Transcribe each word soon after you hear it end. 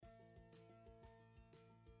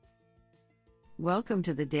Welcome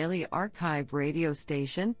to the Daily Archive radio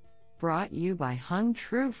station, brought you by Hung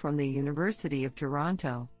Tru from the University of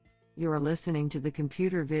Toronto. You are listening to the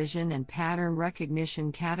Computer Vision and Pattern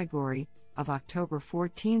Recognition category of October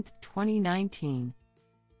 14, 2019.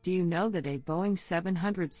 Do you know that a Boeing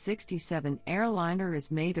 767 airliner is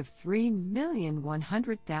made of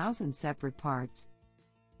 3,100,000 separate parts?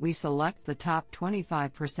 We select the top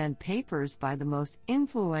 25% papers by the most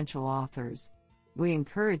influential authors. We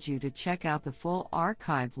encourage you to check out the full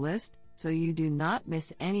archive list so you do not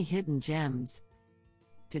miss any hidden gems.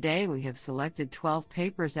 Today we have selected 12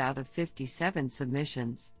 papers out of 57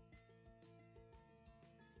 submissions.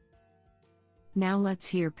 Now let's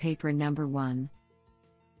hear paper number 1.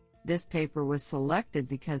 This paper was selected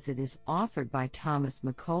because it is authored by Thomas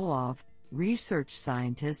Mikolov, research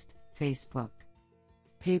scientist, Facebook.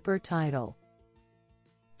 Paper title: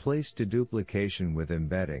 Place Deduplication with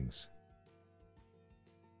Embeddings.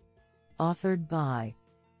 Authored by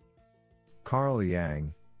Carl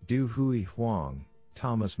Yang, Du-Hui Huang,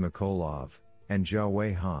 Thomas Mikolov, and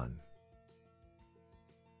Jiawei Han.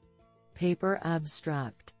 Paper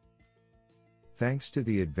abstract: Thanks to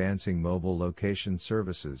the advancing mobile location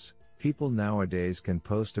services, people nowadays can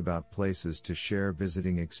post about places to share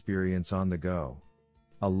visiting experience on the go.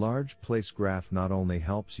 A large place graph not only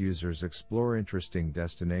helps users explore interesting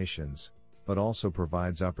destinations, but also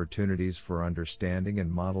provides opportunities for understanding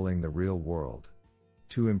and modeling the real world.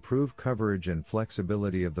 To improve coverage and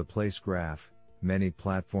flexibility of the place graph, many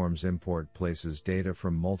platforms import places data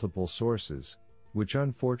from multiple sources, which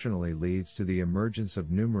unfortunately leads to the emergence of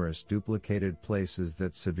numerous duplicated places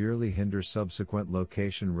that severely hinder subsequent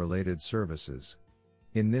location-related services.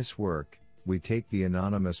 In this work, we take the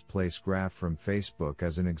anonymous place graph from Facebook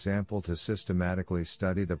as an example to systematically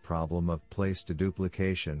study the problem of place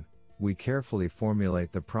deduplication. We carefully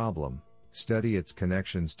formulate the problem, study its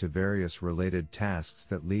connections to various related tasks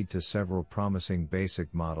that lead to several promising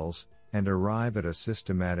basic models, and arrive at a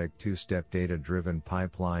systematic two-step data-driven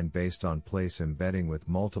pipeline based on place embedding with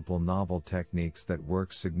multiple novel techniques that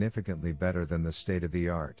work significantly better than the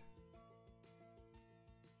state-of-the-art.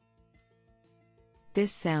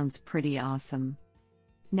 This sounds pretty awesome.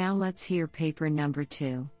 Now let's hear paper number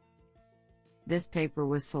 2. This paper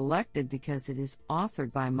was selected because it is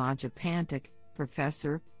authored by Maja Pantic,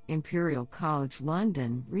 Professor, Imperial College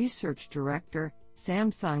London, Research Director,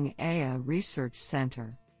 Samsung AI Research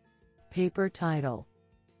Centre. Paper title: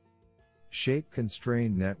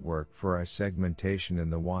 Shape-Constrained Network for Eye Segmentation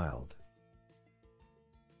in the Wild.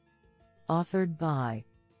 Authored by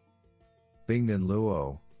Bingnan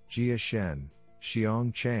Luo, Jia Shen,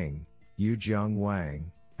 Xiong Cheng, Yujiang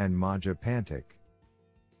Wang, and Maja Pantic.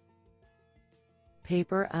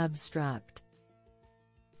 Paper abstract: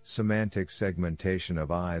 Semantic segmentation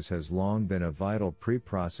of eyes has long been a vital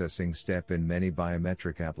pre-processing step in many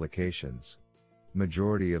biometric applications.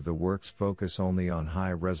 Majority of the works focus only on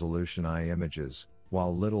high-resolution eye images,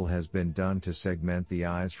 while little has been done to segment the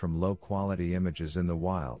eyes from low-quality images in the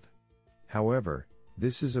wild. However,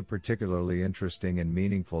 this is a particularly interesting and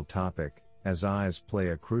meaningful topic, as eyes play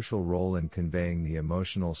a crucial role in conveying the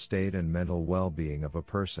emotional state and mental well-being of a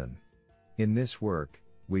person. In this work,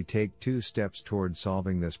 we take 2 steps toward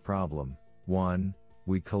solving this problem. 1.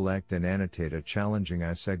 We collect and annotate a challenging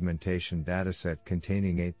eye segmentation dataset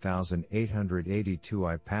containing 8,882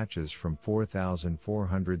 eye patches from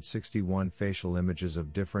 4,461 facial images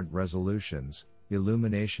of different resolutions,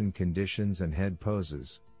 illumination conditions and head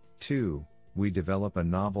poses. 2. We develop a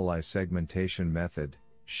novel eye segmentation method,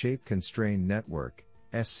 Shape-Constrained Network,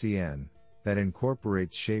 SCN, that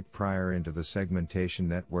incorporates shape prior into the segmentation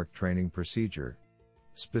network training procedure.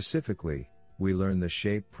 Specifically, we learn the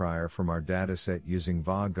shape prior from our dataset using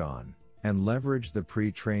VAGON, and leverage the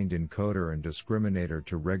pre-trained encoder and discriminator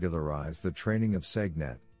to regularize the training of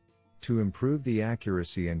SegNet. To improve the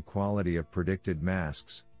accuracy and quality of predicted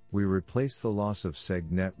masks, we replace the loss of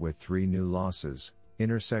SegNet with 3 new losses: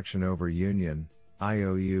 intersection over union,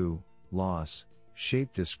 IOU, loss,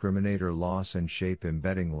 shape discriminator loss and shape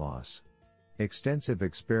embedding loss. Extensive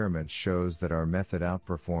experiments shows that our method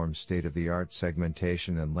outperforms state-of-the-art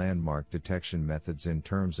segmentation and landmark detection methods in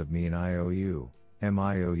terms of mean IOU,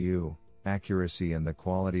 MIOU, accuracy and the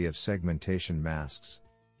quality of segmentation masks.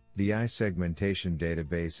 The eye segmentation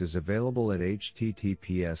database is available at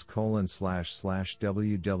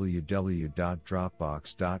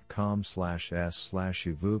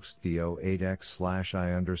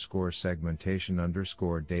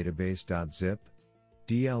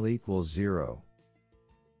DL equals 0.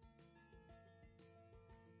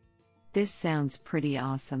 This sounds pretty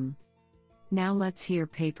awesome. Now let's hear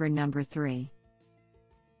paper number 3.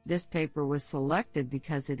 This paper was selected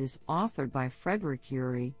because it is authored by Frederick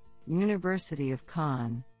Urey, University of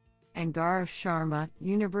Caen, and Gaurav Sharma,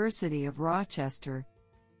 University of Rochester.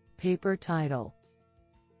 Paper title: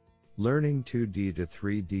 Learning 2D to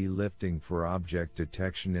 3D Lifting for Object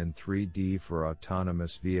Detection in 3D for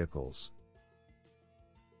Autonomous Vehicles.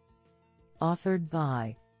 Authored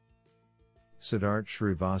by Siddharth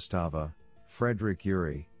Shrivastava, Frederick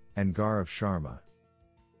Urey, and Gaurav Sharma.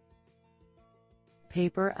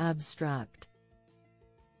 Paper abstract: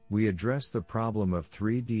 We address the problem of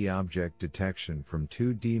 3D object detection from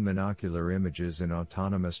 2D monocular images in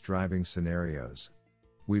autonomous driving scenarios.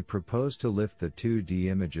 We propose to lift the 2D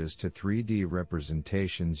images to 3D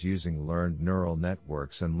representations using learned neural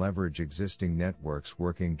networks and leverage existing networks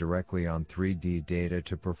working directly on 3D data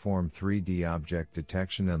to perform 3D object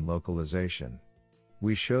detection and localization.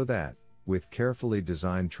 We show that, with carefully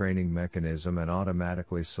designed training mechanism and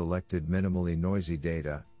automatically selected minimally noisy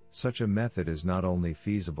data, such a method is not only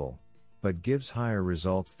feasible, but gives higher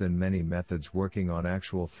results than many methods working on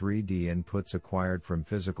actual 3D inputs acquired from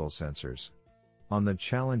physical sensors. On the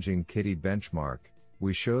challenging KITTI benchmark,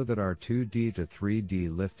 we show that our 2D to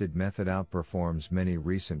 3D lifted method outperforms many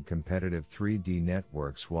recent competitive 3D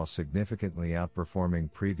networks while significantly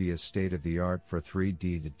outperforming previous state-of-the-art for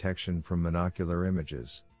 3D detection from monocular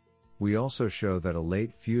images. We also show that a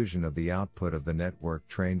late fusion of the output of the network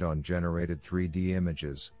trained on generated 3D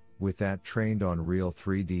images, with that trained on real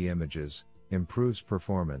 3D images, improves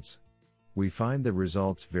performance. We find the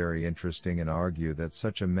results very interesting and argue that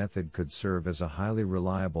such a method could serve as a highly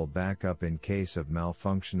reliable backup in case of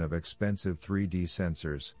malfunction of expensive 3D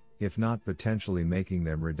sensors, if not potentially making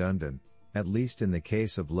them redundant, at least in the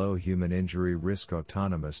case of low human injury risk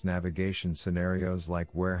autonomous navigation scenarios like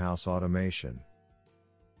warehouse automation.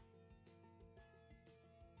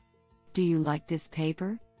 Do you like this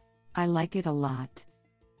paper? I like it a lot.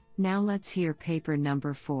 Now let's hear paper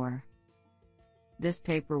number 4. This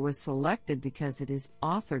paper was selected because it is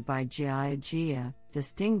authored by Jia Jia,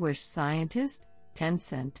 Distinguished Scientist,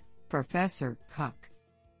 Tencent, Professor Kuk.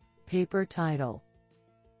 Paper title: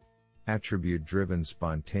 Attribute-Driven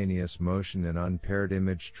Spontaneous Motion in Unpaired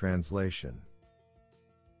Image Translation.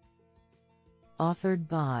 Authored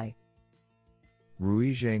by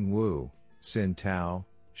Ruizheng Wu, Xin Tao,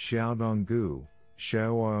 Xiaodong Gu,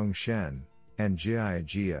 Xiaoyong Shen, and Jia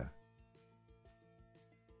Jia.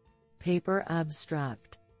 Paper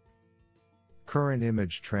abstract: Current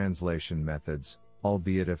image translation methods,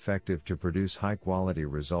 albeit effective to produce high-quality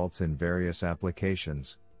results in various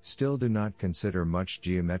applications, still do not consider much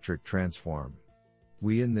geometric transform.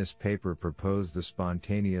 We in this paper propose the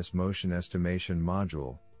spontaneous motion estimation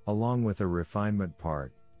module, along with a refinement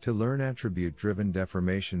part, to learn attribute-driven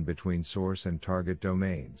deformation between source and target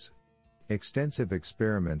domains. Extensive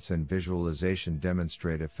experiments and visualization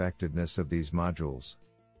demonstrate effectiveness of these modules.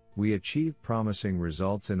 We achieve promising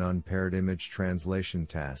results in unpaired image translation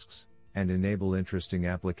tasks, and enable interesting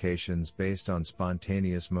applications based on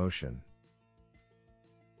spontaneous motion.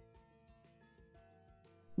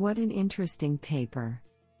 What an interesting paper.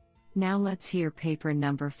 Now let's hear paper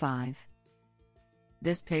number 5.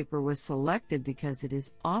 This paper was selected because it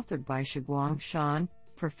is authored by Shiguang Shan,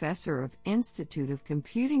 Professor of Institute of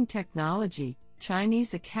Computing Technology,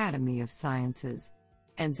 Chinese Academy of Sciences,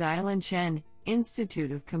 and Xilan Chen,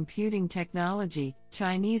 Institute of Computing Technology,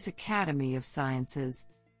 Chinese Academy of Sciences.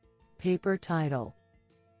 Paper title: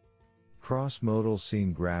 Cross-modal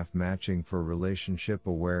scene graph matching for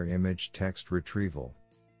relationship-aware image text retrieval.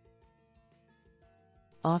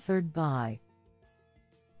 Authored by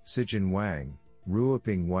Sijin Wang,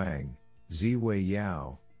 Ruoping Wang, Ziwei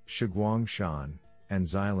Yao, Shiguang Shan, and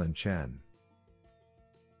Xilan Chen.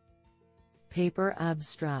 Paper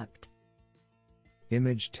abstract: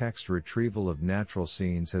 Image text retrieval of natural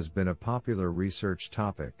scenes has been a popular research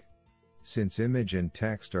topic. Since image and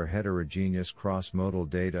text are heterogeneous cross-modal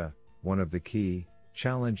data, one of the key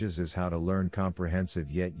challenges is how to learn comprehensive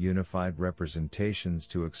yet unified representations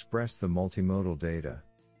to express the multimodal data.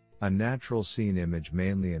 A natural scene image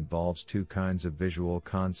mainly involves two kinds of visual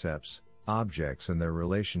concepts, objects and their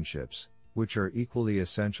relationships, which are equally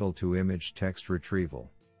essential to image text retrieval.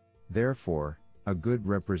 Therefore, a good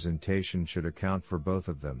representation should account for both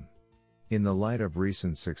of them. In the light of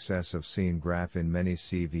recent success of scene graph in many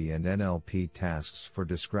CV and NLP tasks for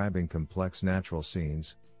describing complex natural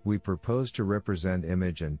scenes, we propose to represent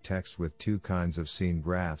image and text with two kinds of scene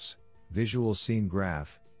graphs: visual scene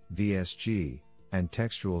graph, VSG, and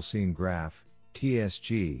textual scene graph,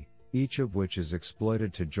 TSG, each of which is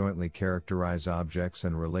exploited to jointly characterize objects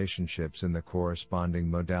and relationships in the corresponding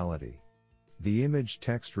modality. The image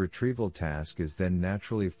text retrieval task is then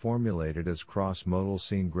naturally formulated as cross-modal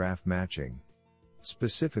scene graph matching.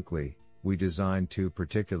 Specifically, we designed two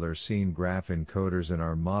particular scene graph encoders in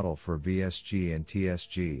our model for VSG and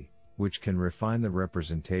TSG, which can refine the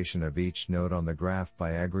representation of each node on the graph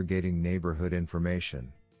by aggregating neighborhood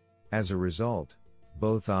information. As a result,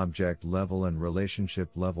 both object-level and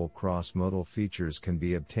relationship-level cross-modal features can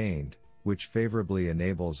be obtained, which favorably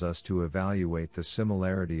enables us to evaluate the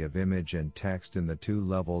similarity of image and text in the two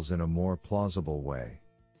levels in a more plausible way.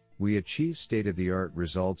 We achieve state-of-the-art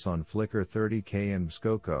results on Flickr 30K and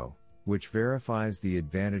Mskoko, which verifies the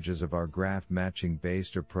advantages of our graph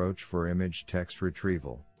matching-based approach for image text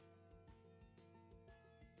retrieval.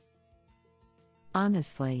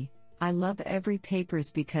 Honestly, I love every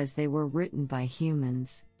papers because they were written by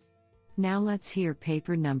humans. Now let's hear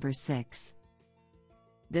paper number 6.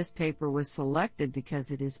 This paper was selected because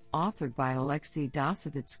it is authored by Alexei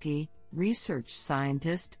Dasovitsky, research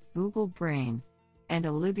scientist, Google Brain, and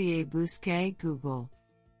Olivier Bousquet, Google.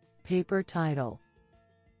 Paper title: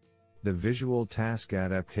 The Visual Task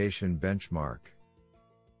Adaptation Benchmark.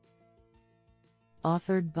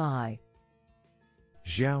 Authored by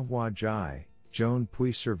Xiaohua Zhai, Joan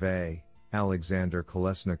Puy-Servet, Alexander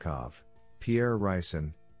Kolesnikov, Pierre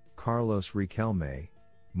Ryson, Carlos Riquelme,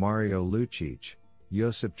 Mario Lucic,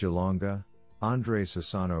 Josip Jalonga, Andres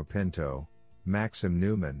Asano Pinto, Maxim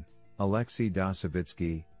Newman, Alexei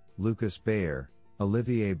Dasovitsky, Lucas Bayer,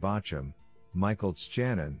 Olivier Bacham, Michael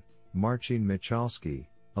Tschanin, Marcin Michalski,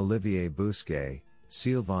 Olivier Bousquet,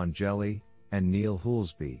 Sylvain Gelly, and Neil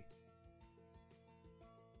Houlsby.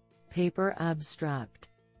 Paper abstract: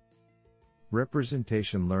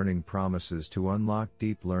 Representation learning promises to unlock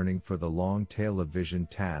deep learning for the long tail of vision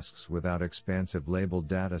tasks without expansive labeled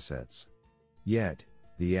datasets. Yet,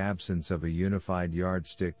 the absence of a unified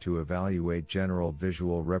yardstick to evaluate general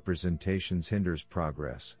visual representations hinders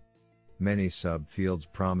progress. Many subfields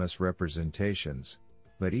promise representations,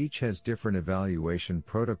 but each has different evaluation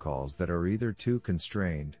protocols that are either too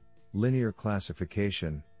constrained, linear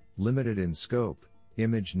classification, limited in scope,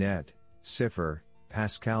 ImageNet, CIFAR,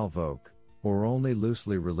 Pascal-Voc, or only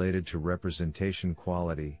loosely related to representation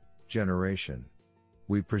quality, generation.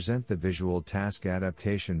 We present the Visual Task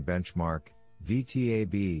Adaptation Benchmark,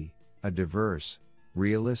 VTAB, a diverse,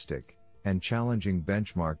 realistic, and challenging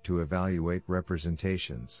benchmark to evaluate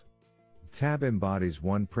representations. TAB embodies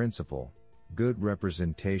one principle: good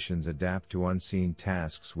representations adapt to unseen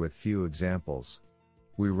tasks with few examples.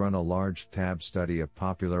 We run a large TAB study of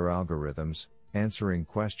popular algorithms, answering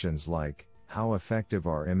questions like, how effective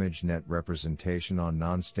are ImageNet representation on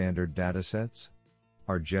non-standard datasets?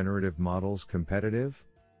 Are generative models competitive?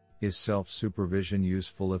 Is self-supervision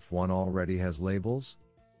useful if one already has labels?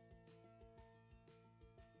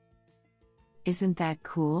 Isn't that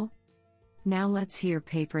cool? Now let's hear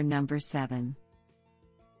paper number 7.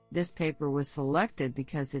 This paper was selected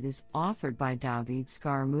because it is authored by David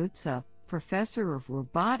Scaramuzza, Professor of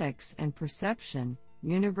Robotics and Perception,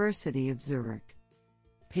 University of Zurich.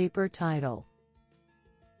 Paper title: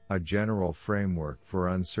 A General Framework for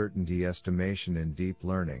Uncertainty Estimation in Deep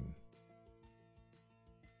Learning.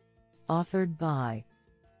 Authored by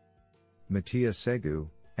Mattia Segu,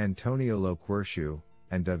 Antonio Loquerciu,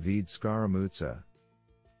 and David Scaramuzza.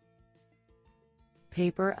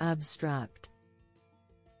 Paper abstract: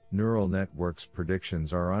 Neural networks'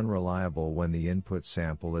 predictions are unreliable when the input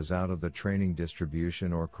sample is out of the training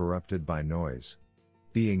distribution or corrupted by noise.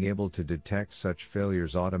 Being able to detect such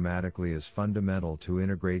failures automatically is fundamental to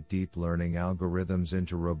integrate deep learning algorithms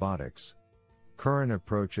into robotics. Current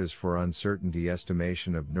approaches for uncertainty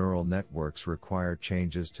estimation of neural networks require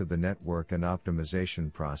changes to the network and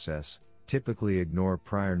optimization process, typically ignore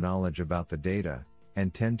prior knowledge about the data,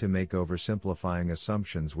 and tend to make oversimplifying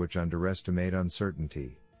assumptions which underestimate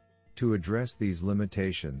uncertainty. To address these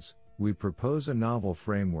limitations, we propose a novel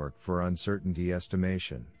framework for uncertainty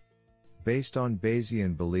estimation. Based on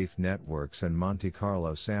Bayesian belief networks and Monte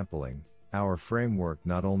Carlo sampling, our framework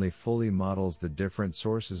not only fully models the different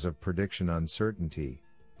sources of prediction uncertainty,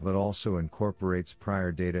 but also incorporates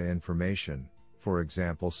prior data information, for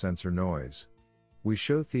example sensor noise. We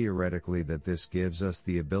show theoretically that this gives us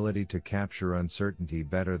the ability to capture uncertainty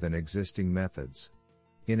better than existing methods.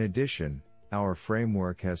 In addition, our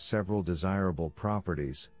framework has several desirable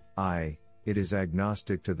properties. It is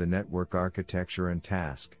agnostic to the network architecture and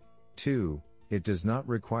task. 2. It does not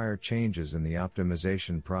require changes in the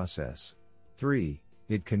optimization process. 3.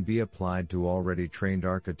 It can be applied to already trained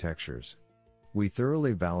architectures. We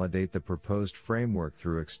thoroughly validate the proposed framework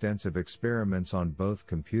through extensive experiments on both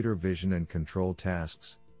computer vision and control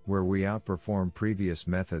tasks, where we outperform previous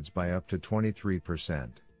methods by up to 23%.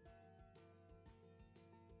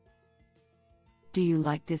 Do you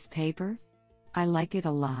like this paper? I like it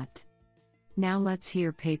a lot. Now let's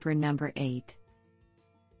hear paper number 8.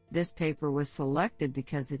 This paper was selected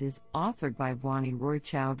because it is authored by Bhwani Roy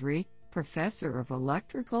Chowdhury, Professor of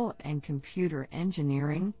Electrical and Computer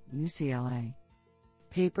Engineering, UCLA.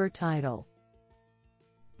 Paper title: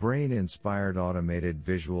 Brain-inspired automated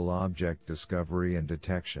visual object discovery and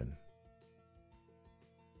detection.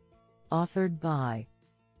 Authored by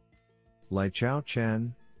Lai-Chao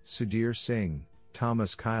Chen, Sudhir Singh,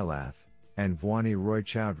 Thomas Kailath, and Bhwani Roy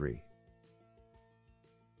Chowdhury.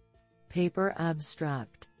 Paper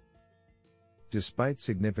abstract: Despite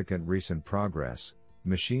significant recent progress,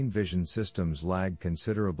 machine vision systems lag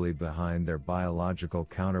considerably behind their biological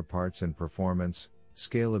counterparts in performance,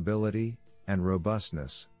 scalability, and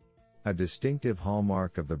robustness. A distinctive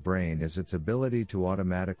hallmark of the brain is its ability to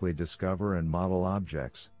automatically discover and model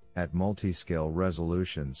objects, at multi-scale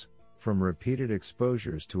resolutions, from repeated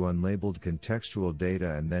exposures to unlabeled contextual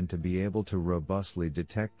data, and then to be able to robustly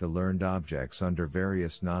detect the learned objects under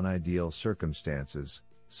various non-ideal circumstances,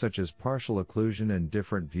 such as partial occlusion and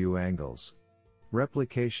different view angles.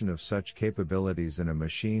 Replication of such capabilities in a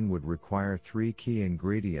machine would require 3 key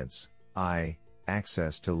ingredients: I.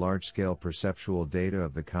 Access to large-scale perceptual data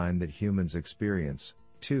of the kind that humans experience,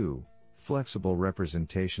 2. Flexible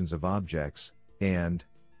representations of objects, and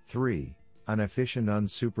 3. An efficient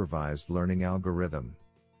unsupervised learning algorithm.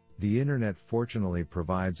 The Internet fortunately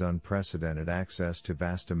provides unprecedented access to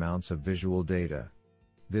vast amounts of visual data.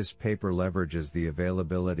 This paper leverages the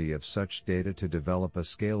availability of such data to develop a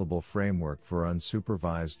scalable framework for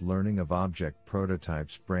unsupervised learning of object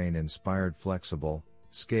prototypes, brain-inspired flexible,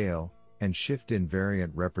 scale, and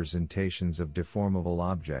shift-invariant representations of deformable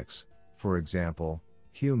objects, for example,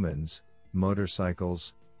 humans,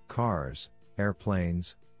 motorcycles, cars,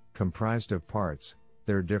 airplanes, comprised of parts,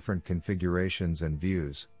 their different configurations and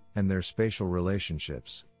views, and their spatial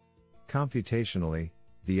relationships. Computationally,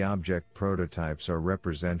 the object prototypes are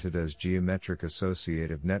represented as geometric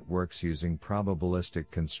associative networks using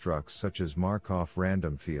probabilistic constructs such as Markov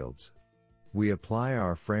random fields. We apply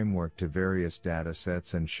our framework to various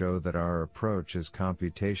datasets and show that our approach is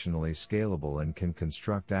computationally scalable and can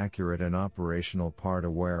construct accurate and operational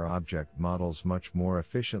part-aware object models much more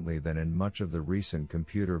efficiently than in much of the recent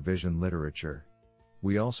computer vision literature.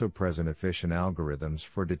 We also present efficient algorithms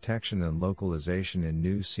for detection and localization in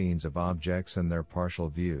new scenes of objects and their partial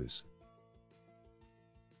views.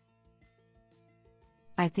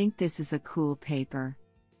 I think this is a cool paper.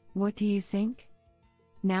 What do you think?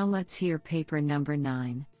 Now let's hear paper number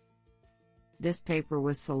 9. This paper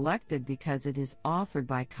was selected because it is authored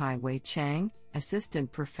by Kai-Wei Chang,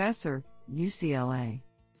 Assistant Professor, UCLA.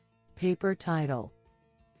 Paper title: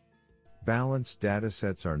 Balanced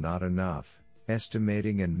datasets are not enough,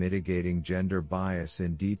 estimating and mitigating gender bias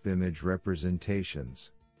in deep image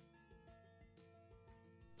representations.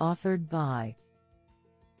 Authored by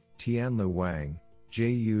Tianlu Wang,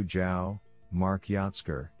 J.U. Zhao, Mark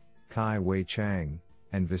Yatsker, Kai-Wei Chang,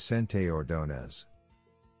 and Vicente Ordonez.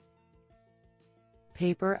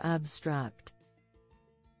 Paper abstract: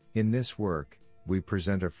 In this work, we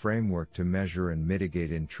present a framework to measure and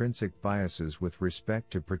mitigate intrinsic biases with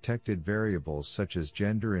respect to protected variables such as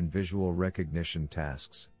gender in visual recognition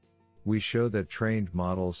tasks. We show that trained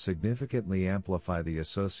models significantly amplify the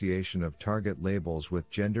association of target labels with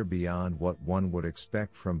gender beyond what one would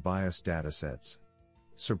expect from biased datasets.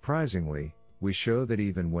 Surprisingly, we show that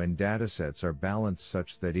even when datasets are balanced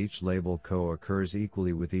such that each label co-occurs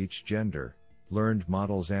equally with each gender, learned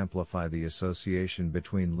models amplify the association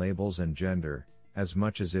between labels and gender, as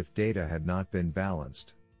much as if data had not been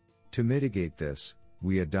balanced. To mitigate this,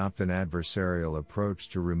 we adopt an adversarial approach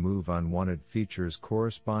to remove unwanted features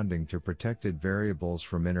corresponding to protected variables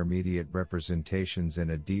from intermediate representations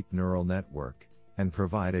in a deep neural network, and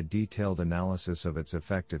provide a detailed analysis of its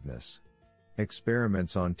effectiveness.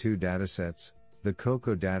 Experiments on 2 datasets, the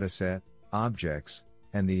COCO dataset, objects,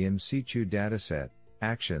 and the ImSichu dataset,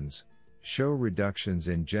 actions, show reductions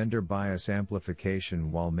in gender bias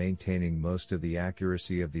amplification while maintaining most of the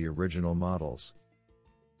accuracy of the original models.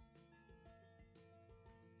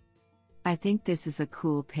 I think this is a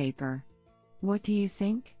cool paper. What do you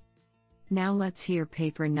think? Now let's hear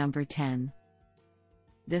paper number 10.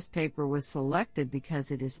 This paper was selected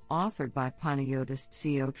because it is authored by Panayotis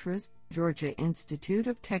Tsiotras, Georgia Institute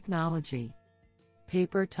of Technology.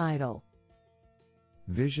 Paper title: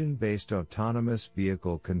 Vision-based autonomous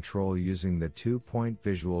vehicle control using the 2-point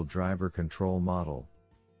visual driver control model.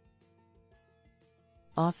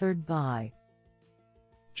 Authored by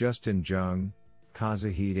Justin Jung,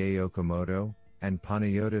 Kazuhide Okamoto, and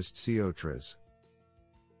Panayotis Tsiotras.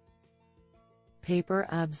 Paper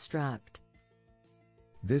abstract: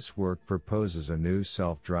 This work proposes a new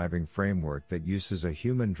self-driving framework that uses a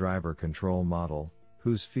human driver control model,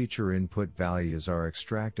 whose feature input values are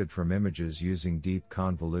extracted from images using deep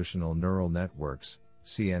convolutional neural networks,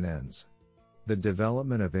 CNNs. The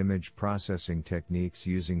development of image processing techniques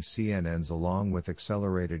using CNNs along with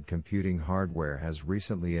accelerated computing hardware has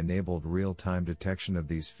recently enabled real-time detection of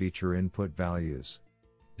these feature input values.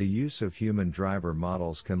 The use of human driver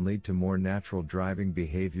models can lead to more natural driving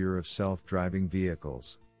behavior of self-driving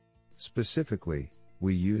vehicles. Specifically,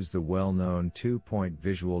 we use the well-known two-point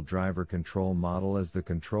visual driver control model as the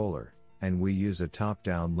controller, and we use a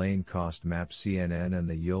top-down lane cost map CNN and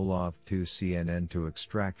the YOLOV2 CNN to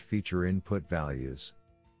extract feature input values.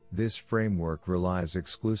 This framework relies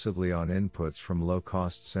exclusively on inputs from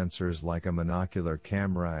low-cost sensors like a monocular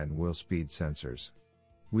camera and wheel speed sensors.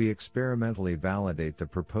 We experimentally validate the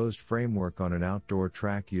proposed framework on an outdoor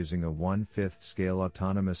track using a 1/5 scale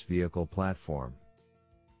autonomous vehicle platform.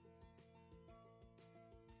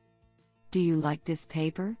 Do you like this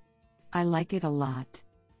paper? I like it a lot.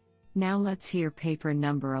 Now let's hear paper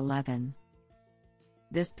number 11.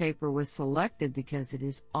 This paper was selected because it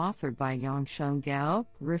is authored by Yongsheng Gao,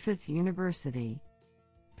 Griffith University.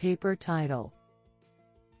 Paper title: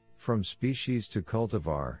 From Species to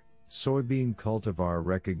Cultivar, Soybean Cultivar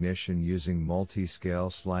Recognition Using Multi-Scale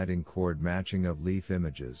Sliding Chord Matching of Leaf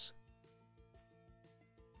Images.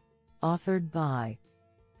 Authored by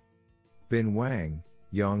Bin Wang,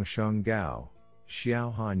 Yongsheng Gao,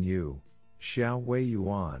 Xiaohan Yu, Xiaowei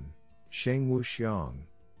Yuan, Shengwu Xiang,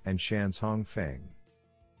 and Shansong Feng.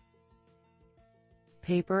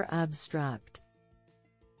 Paper abstract: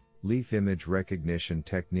 Leaf image recognition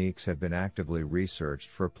techniques have been actively researched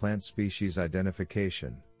for plant species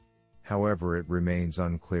identification. However, it remains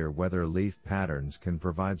unclear whether leaf patterns can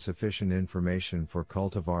provide sufficient information for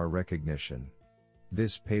cultivar recognition.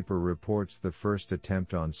 This paper reports the first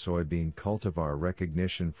attempt on soybean cultivar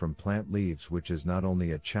recognition from plant leaves, which is not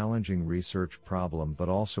only a challenging research problem but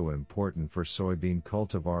also important for soybean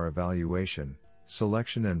cultivar evaluation,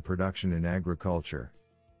 selection and production in agriculture.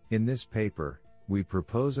 In this paper, we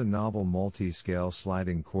propose a novel multi-scale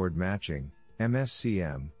sliding chord matching,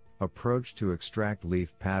 MSCM, approach to extract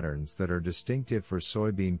leaf patterns that are distinctive for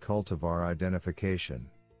soybean cultivar identification.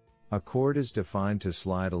 A chord is defined to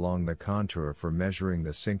slide along the contour for measuring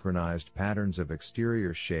the synchronized patterns of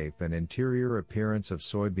exterior shape and interior appearance of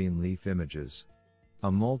soybean leaf images.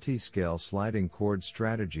 A multi-scale sliding chord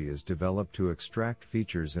strategy is developed to extract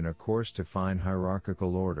features in a course-defined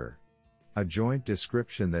hierarchical order. A joint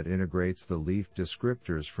description that integrates the leaf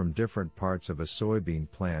descriptors from different parts of a soybean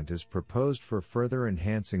plant is proposed for further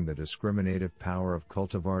enhancing the discriminative power of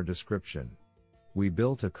cultivar description. We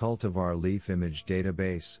built a cultivar leaf image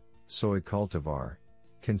database, Soy Cultivar,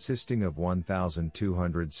 consisting of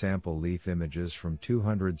 1,200 sample leaf images from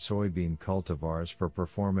 200 soybean cultivars for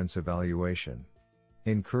performance evaluation.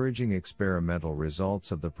 Encouraging experimental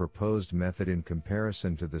results of the proposed method in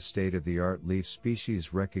comparison to the state-of-the-art leaf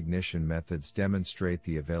species recognition methods demonstrate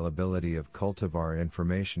the availability of cultivar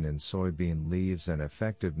information in soybean leaves and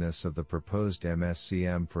effectiveness of the proposed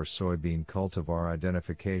MSCM for soybean cultivar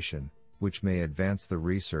identification, which may advance the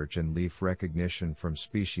research in leaf recognition from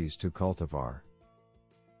species to cultivar.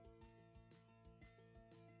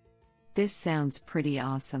 This sounds pretty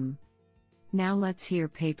awesome. Now let's hear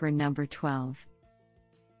paper number 12.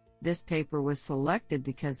 This paper was selected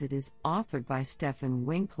because it is authored by Stefan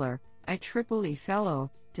Winkler, IEEE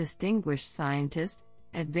Fellow, Distinguished Scientist,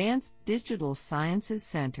 Advanced Digital Sciences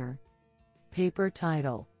Center. Paper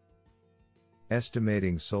title: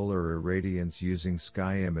 Estimating Solar Irradiance Using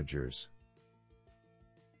Sky Imagers.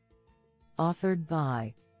 Authored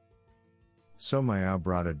by Somaya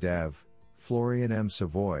Bradadev, Florian M.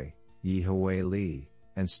 Savoy, Yihui Li,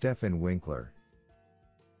 and Stefan Winkler.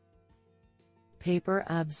 Paper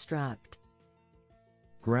abstract: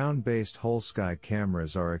 Ground-based whole-sky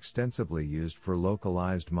cameras are extensively used for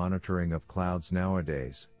localized monitoring of clouds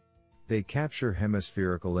nowadays. They capture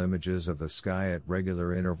hemispherical images of the sky at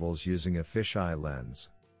regular intervals using a fisheye lens.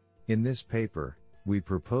 In this paper, we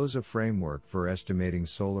propose a framework for estimating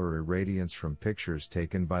solar irradiance from pictures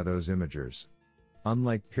taken by those imagers.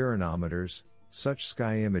 Unlike pyranometers, such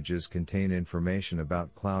sky images contain information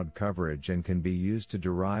about cloud coverage and can be used to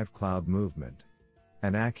derive cloud movement.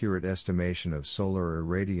 An accurate estimation of solar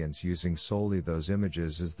irradiance using solely those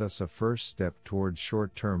images is thus a first step towards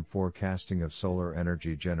short-term forecasting of solar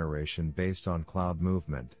energy generation based on cloud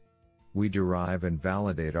movement. We derive and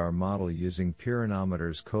validate our model using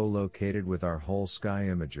pyranometers co-located with our whole sky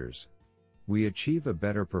imagers. We achieve a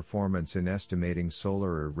better performance in estimating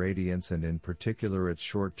solar irradiance and in particular its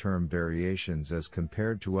short-term variations as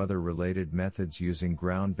compared to other related methods using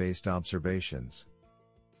ground-based observations.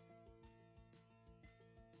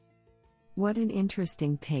 What an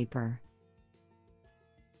interesting paper.